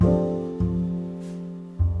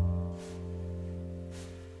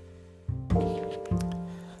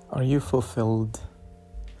Are you fulfilled?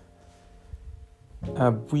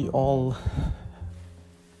 We all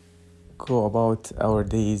go about our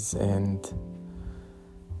days and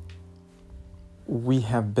we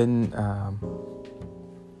have been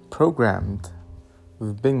programmed.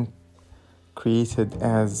 We've been created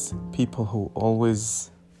as people who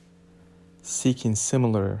always seeking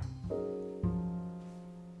similar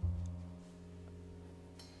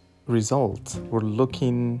results. We're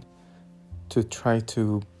looking to try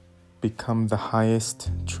to become the highest,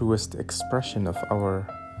 truest expression of our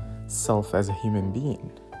self as a human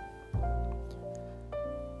being.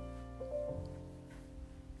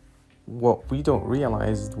 What we don't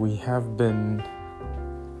realize, we have been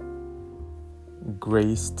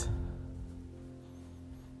graced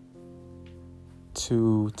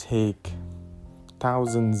to take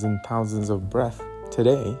thousands and thousands of breaths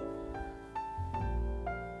today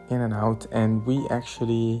in and out, and we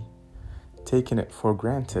actually taken it for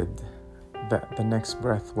granted that the next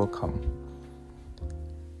breath will come,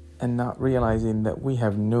 and not realizing that we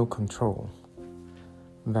have no control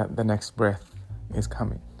that the next breath is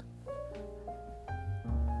coming.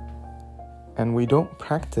 And we don't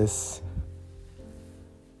practice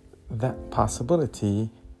that possibility,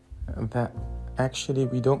 that actually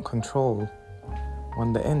we don't control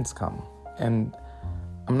when the ends come. And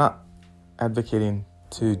I'm not advocating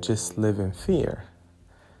to just live in fear.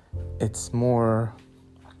 It's more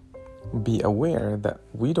be aware that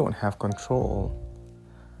we don't have control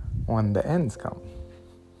when the ends come.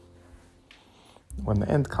 When the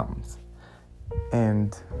end comes.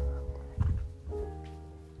 And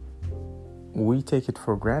we take it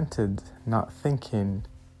for granted, not thinking,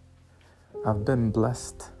 I've been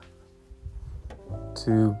blessed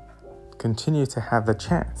to continue to have the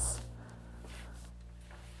chance.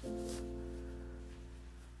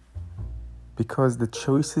 Because the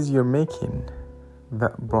choices you're making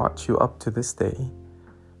that brought you up to this day,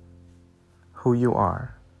 who you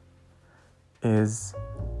are, is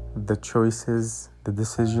the choices, the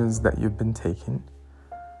decisions that you've been taking.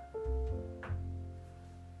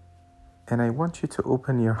 And I want you to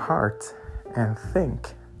open your heart and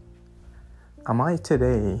think, am I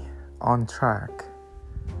today on track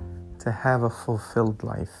to have a fulfilled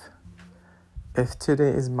life? If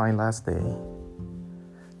today is my last day,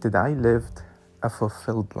 did I live a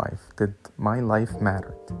fulfilled life? Did my life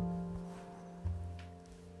matter?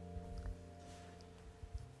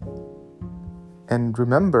 And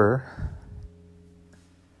remember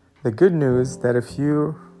the good news that if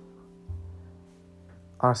you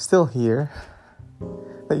are still here,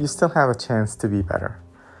 that you still have a chance to be better.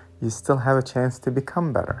 You still have a chance to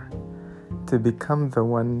become better, to become the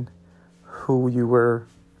one who you were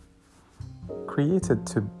created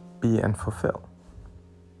to be and fulfill.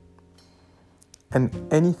 And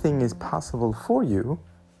anything is possible for you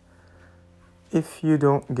if you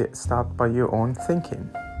don't get stopped by your own thinking,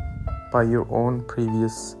 by your own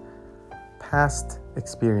previous past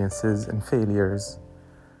experiences and failures.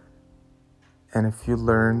 And if you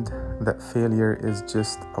learned that failure is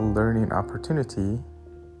just a learning opportunity,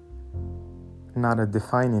 not a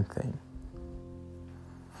defining thing.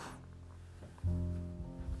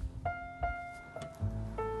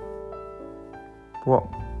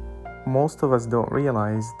 Well, most of us don't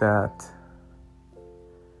realize that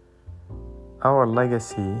our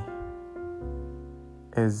legacy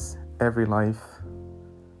is every life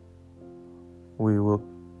we will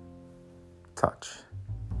touch.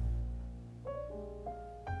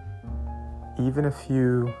 Even if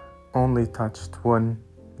you only touched one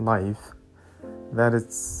life, that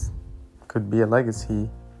could be a legacy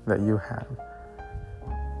that you have.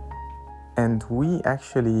 And we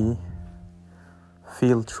actually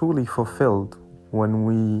feel truly fulfilled when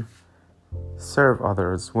we serve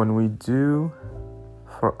others. When we do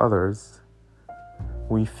for others,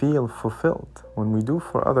 we feel fulfilled. When we do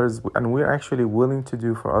for others, and we're actually willing to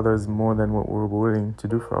do for others more than what we're willing to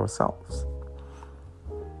do for ourselves.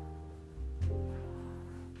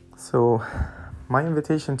 So my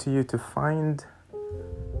invitation to you to find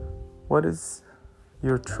what is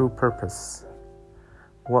your true purpose.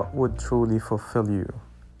 What would truly fulfill you?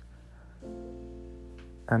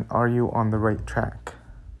 And are you on the right track?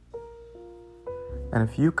 And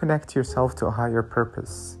if you connect yourself to a higher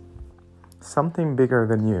purpose, something bigger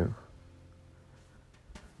than you,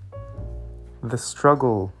 the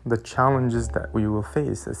struggle, the challenges that we will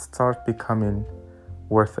face start becoming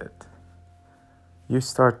worth it. You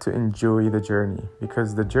start to enjoy the journey,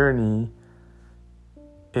 because the journey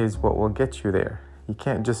is what will get you there. You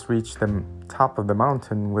can't just reach the top of the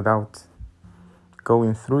mountain without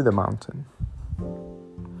going through the mountain.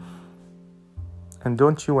 And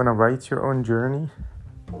don't you want to write your own journey?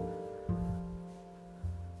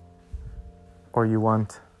 or you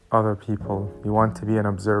want other people, you want to be an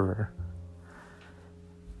observer.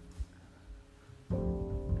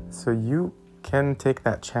 So you can take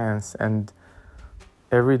that chance and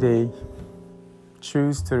every day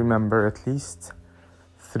choose to remember at least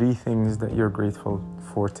 3 things that you're grateful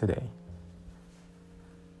for today.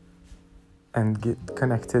 And get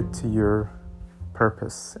connected to your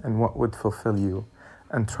purpose and what would fulfill you.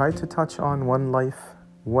 And try to touch on one life,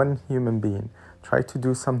 one human being. Try to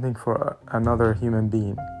do something for another human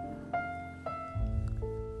being.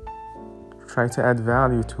 Try to add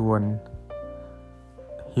value to one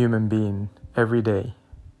human being every day.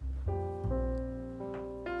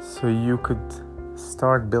 So you could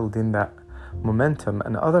start building that momentum.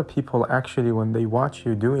 And other people actually, when they watch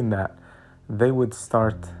you doing that, they would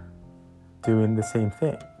start doing the same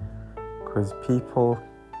thing. Because people,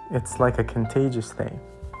 it's like a contagious thing.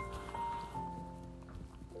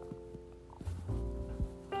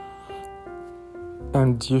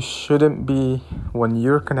 And you shouldn't be, when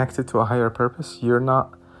you're connected to a higher purpose, you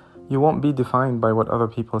won't be defined by what other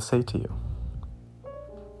people say to you.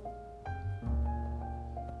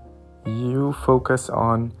 You focus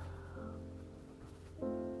on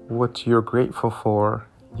what you're grateful for.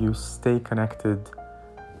 You stay connected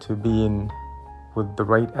to being with the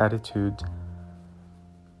right attitude,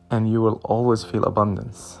 and you will always feel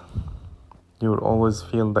abundance. You will always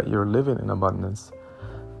feel that you're living in abundance.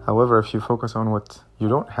 However, if you focus on what you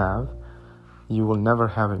don't have, you will never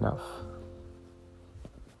have enough.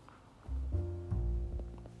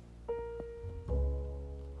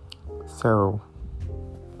 So,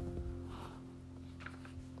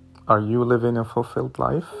 are you living a fulfilled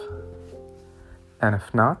life? And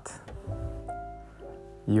if not,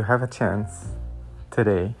 you have a chance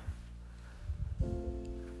today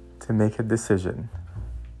to make a decision,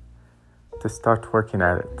 to start working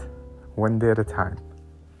at it, one day at a time.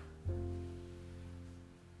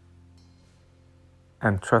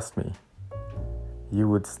 And trust me, you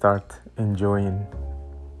would start enjoying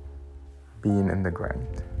being in the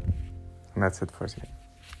grind. And that's it for today.